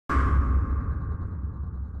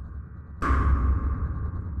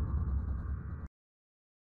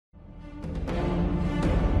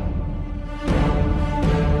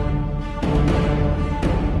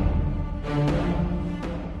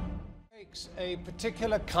takes a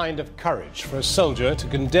particular kind of courage for a soldier to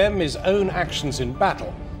condemn his own actions in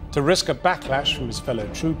battle, to risk a backlash from his fellow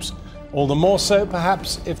troops, all the more so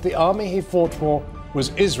perhaps if the army he fought for was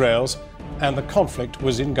Israel's and the conflict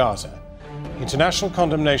was in Gaza. International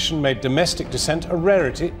condemnation made domestic dissent a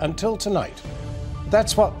rarity until tonight.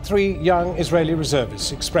 That's what three young Israeli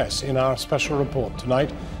reservists express in our special report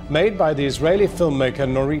tonight, made by the Israeli filmmaker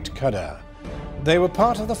Norit Kadar. They were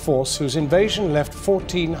part of the force whose invasion left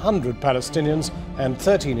 1,400 Palestinians and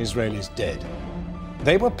 13 Israelis dead.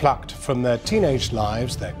 They were plucked from their teenage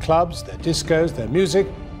lives, their clubs, their discos, their music,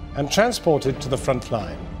 and transported to the front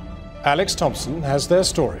line. Alex Thompson has their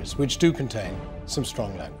stories, which do contain some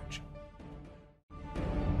strong language.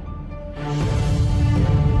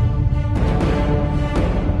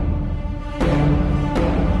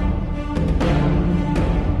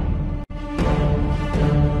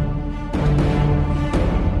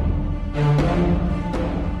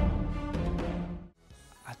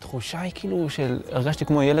 I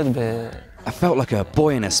felt like a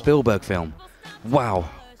boy in a Spielberg film. Wow,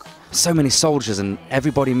 so many soldiers and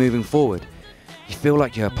everybody moving forward. You feel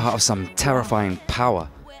like you're part of some terrifying power.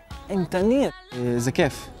 It's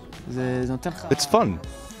fun.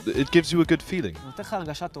 It gives you a good feeling.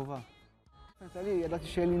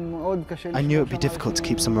 I knew it would be difficult to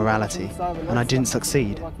keep some morality, and I didn't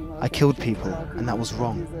succeed. I killed people, and that was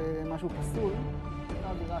wrong.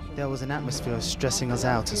 There was an atmosphere of stressing us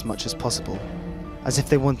out as much as possible, as if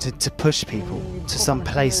they wanted to push people to some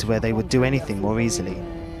place where they would do anything more easily,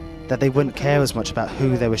 that they wouldn't care as much about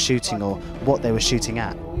who they were shooting or what they were shooting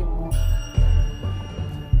at.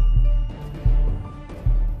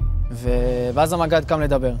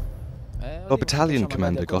 Our battalion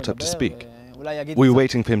commander got up to speak. We were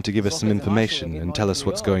waiting for him to give us some information and tell us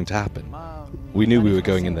what's going to happen. We knew we were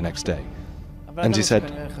going in the next day. And he said,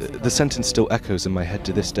 the sentence still echoes in my head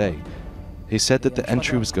to this day. He said that the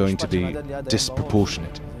entry was going to be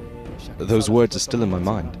disproportionate. Those words are still in my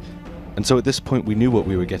mind. And so at this point we knew what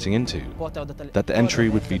we were getting into, that the entry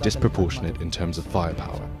would be disproportionate in terms of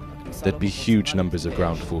firepower. There'd be huge numbers of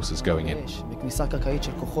ground forces going in.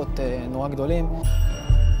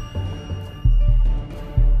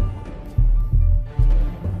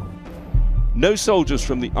 No soldiers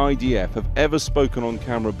from the IDF have ever spoken on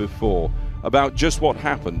camera before about just what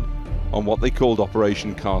happened on what they called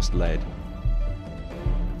Operation Cast Lead.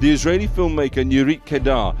 The Israeli filmmaker Norit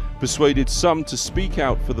Kadar persuaded some to speak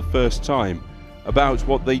out for the first time about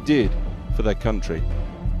what they did for their country.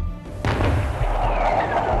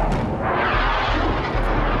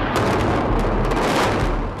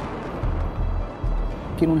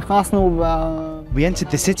 We entered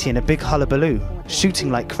the city in a big hullabaloo, shooting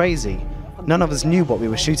like crazy. None of us knew what we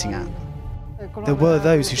were shooting at. There were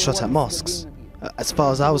those who shot at mosques. As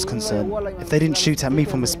far as I was concerned, if they didn't shoot at me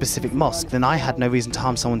from a specific mosque, then I had no reason to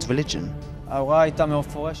harm someone's religion.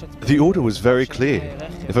 The order was very clear.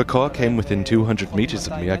 If a car came within 200 meters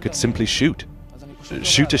of me, I could simply shoot.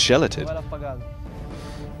 Shoot a shell at it.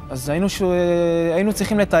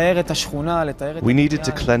 We needed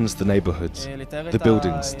to cleanse the neighborhoods, the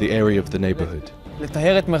buildings, the area of the neighborhood.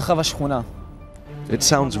 It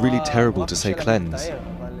sounds really terrible to say cleanse,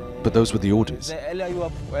 but those were the orders.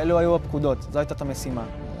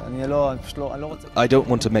 I don't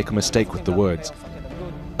want to make a mistake with the words.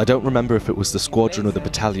 I don't remember if it was the squadron or the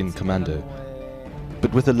battalion commander,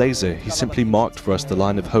 but with a laser he simply marked for us the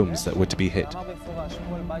line of homes that were to be hit.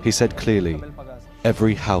 He said clearly,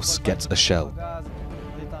 every house gets a shell.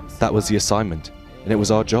 That was the assignment, and it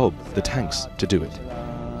was our job, the tanks, to do it.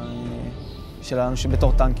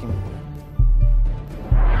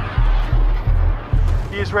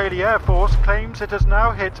 The Israeli Air Force claims it has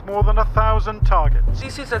now hit more than 1,000 targets.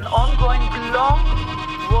 This is an ongoing long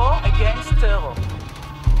war against terror.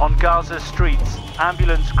 On Gaza's streets,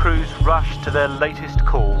 ambulance crews rush to their latest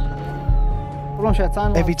call.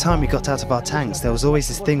 Every time we got out of our tanks, there was always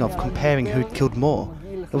this thing of comparing who'd killed more.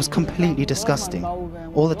 It was completely disgusting.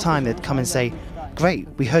 All the time they'd come and say, "Great,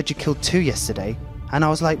 we heard you killed 2 yesterday." And I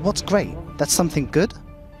was like, "What's great? That's something good?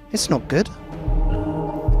 It's not good."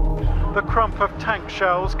 The crump of tank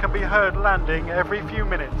shells can be heard landing every few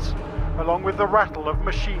minutes, along with the rattle of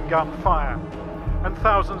machine gun fire. And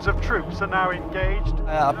thousands of troops are now engaged.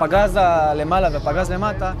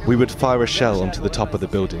 We would fire a shell onto the top of the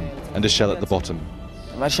building and a shell at the bottom.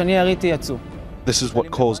 This is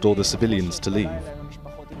what caused all the civilians to leave.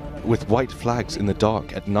 With white flags in the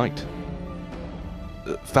dark at night.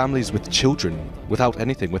 Families with children, without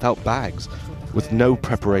anything, without bags, with no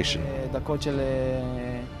preparation.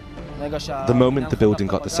 The moment the building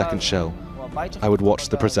got the second shell, I would watch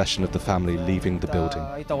the procession of the family leaving the building.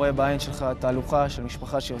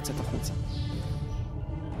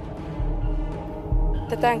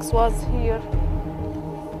 The tanks was here,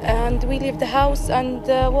 and we leave the house and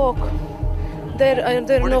walk. There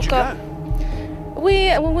no car.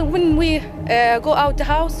 When we go out the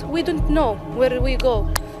house, we don't know where we go.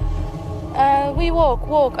 We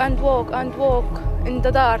walk and walk in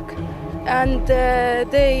the dark, and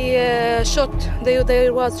they shot.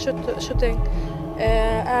 There was shooting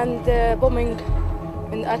and bombing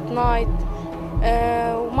at night.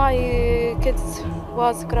 My kids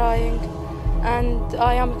was crying, and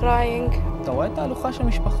I am crying.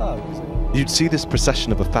 You'd see this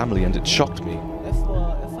procession of a family and it shocked me.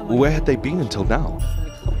 Where had they been until now?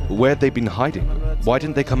 Where had they been hiding? Why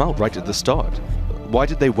didn't they come out right at the start? Why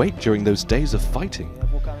did they wait during those days of fighting?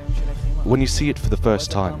 When you see it for the first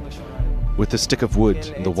time, with the stick of wood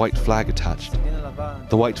and the white flag attached,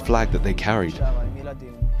 the white flag that they carried,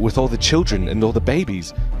 with all the children and all the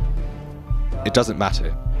babies, it doesn't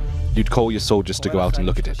matter. You'd call your soldiers to go out and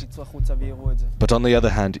look at it. But on the other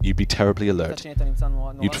hand, you'd be terribly alert.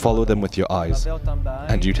 You'd follow them with your eyes,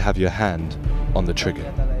 and you'd have your hand on the trigger.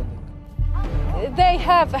 They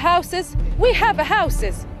have houses, we have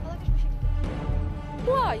houses.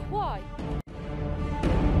 Why?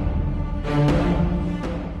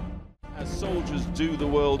 As soldiers do the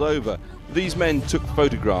world over, these men took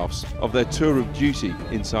photographs of their tour of duty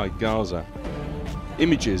inside Gaza.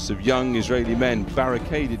 Images of young Israeli men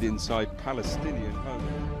barricaded inside Palestinian homes,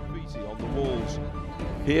 graffiti on the walls.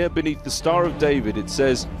 Here, beneath the Star of David, it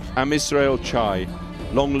says, Am Israel Chai,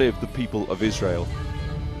 long live the people of Israel.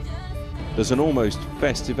 There's an almost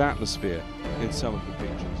festive atmosphere in some of the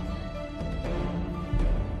pictures.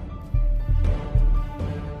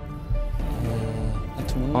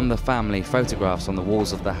 On the family photographs on the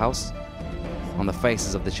walls of the house, on the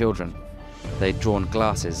faces of the children, they'd drawn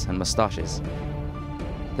glasses and moustaches.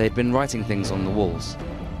 They'd been writing things on the walls,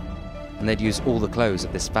 and they'd used all the clothes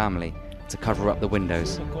of this family to cover up the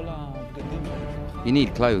windows. You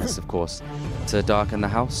need clothes, of course, to darken the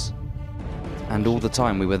house, and all the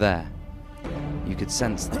time we were there, you could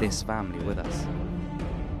sense this family with us.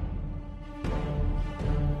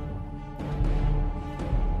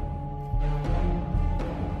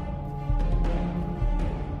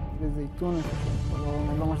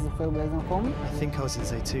 I think I was in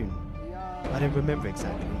Zaytoun. I don't remember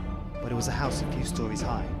exactly, but it was a house a few stories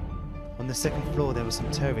high. On the second floor there was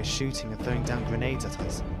some terrorists shooting and throwing down grenades at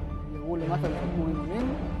us.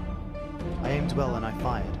 I aimed well and I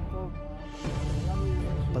fired.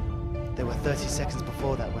 But there were 30 seconds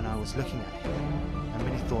before that when I was looking at him, and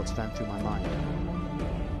many thoughts ran through my mind.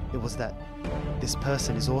 It was that this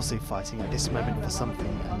person is also fighting at this moment for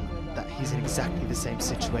something, and that he's in exactly the same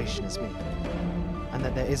situation as me. And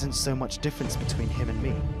that there isn't so much difference between him and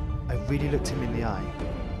me. I really looked him in the eye.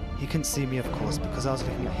 He couldn't see me, of course, because I was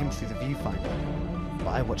looking at him through the viewfinder, but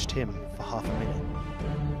I watched him for half a minute.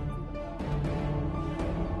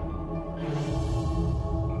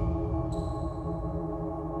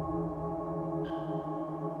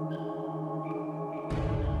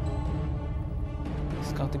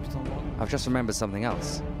 I've just remembered something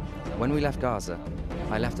else. When we left Gaza,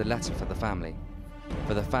 I left a letter for the family.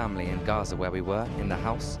 For the family in Gaza where we were, in the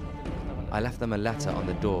house, I left them a letter on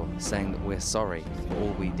the door saying that we're sorry for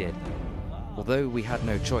all we did. Although we had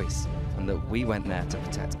no choice, and that we went there to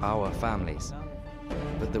protect our families,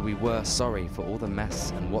 but that we were sorry for all the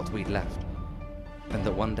mess and what we'd left, and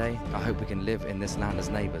that one day I hope we can live in this land as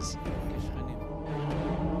neighbours.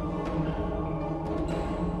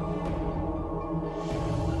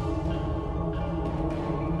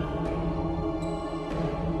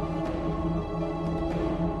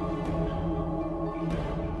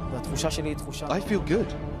 I feel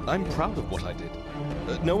good. I'm proud of what I did.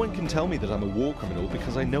 No one can tell me that I'm a war criminal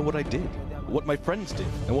because I know what I did, what my friends did,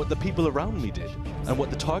 and what the people around me did, and what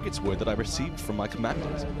the targets were that I received from my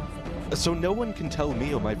commanders. So no one can tell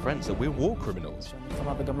me or my friends that we're war criminals.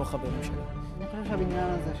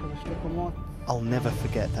 I'll never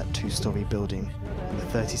forget that two-story building and the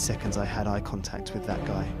 30 seconds I had eye contact with that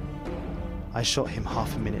guy. I shot him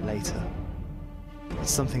half a minute later. It's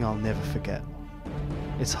something I'll never forget.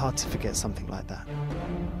 It's hard to forget something like that.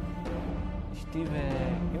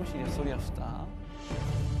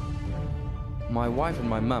 My wife and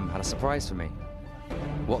my mum had a surprise for me.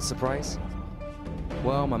 What surprise?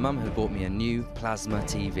 Well, my mum had bought me a new plasma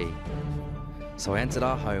TV. So I entered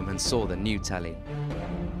our home and saw the new telly.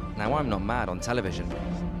 Now, I'm not mad on television,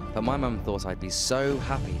 but my mum thought I'd be so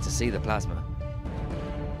happy to see the plasma.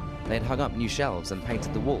 They'd hung up new shelves and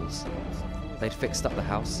painted the walls. They'd fixed up the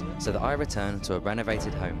house so that I returned to a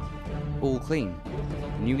renovated home. all clean,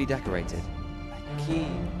 newly decorated.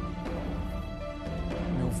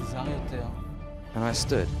 And I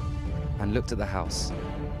stood and looked at the house,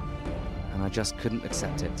 and I just couldn't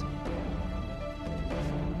accept it.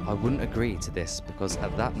 I wouldn't agree to this because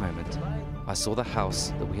at that moment, I saw the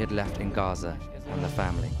house that we had left in Gaza and the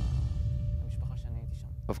family.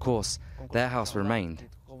 Of course, their house remained,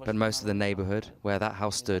 but most of the neighborhood where that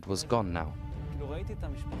house stood was gone now.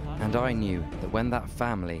 And I knew that when that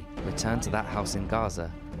family returned to that house in Gaza,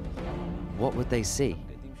 what would they see?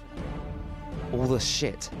 All the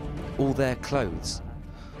shit, all their clothes,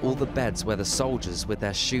 all the beds where the soldiers with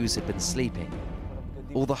their shoes had been sleeping,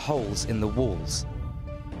 all the holes in the walls,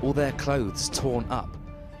 all their clothes torn up,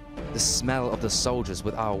 the smell of the soldiers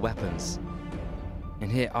with our weapons.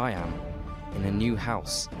 And here I am, in a new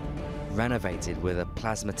house, renovated with a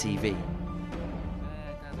plasma TV.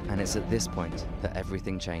 And it's at this point that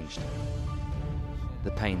everything changed.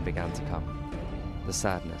 The pain began to come, the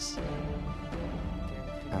sadness,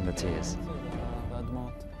 and the tears.